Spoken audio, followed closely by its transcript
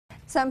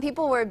Some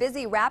people were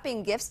busy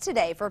wrapping gifts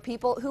today for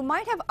people who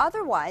might have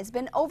otherwise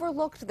been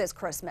overlooked this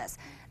Christmas.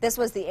 This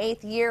was the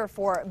 8th year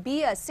for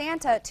Be a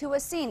Santa to a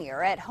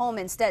Senior at Home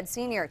Instead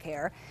Senior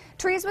Care.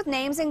 Trees with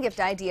names and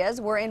gift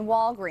ideas were in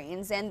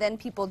Walgreens, and then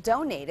people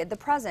donated the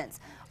presents.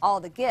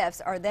 All the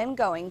gifts are then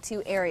going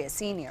to area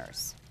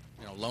seniors.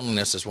 You know,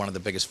 loneliness is one of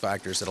the biggest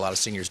factors that a lot of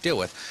seniors deal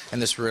with,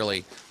 and this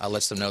really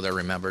lets them know they're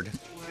remembered.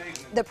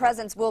 The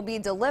presents will be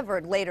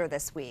delivered later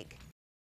this week.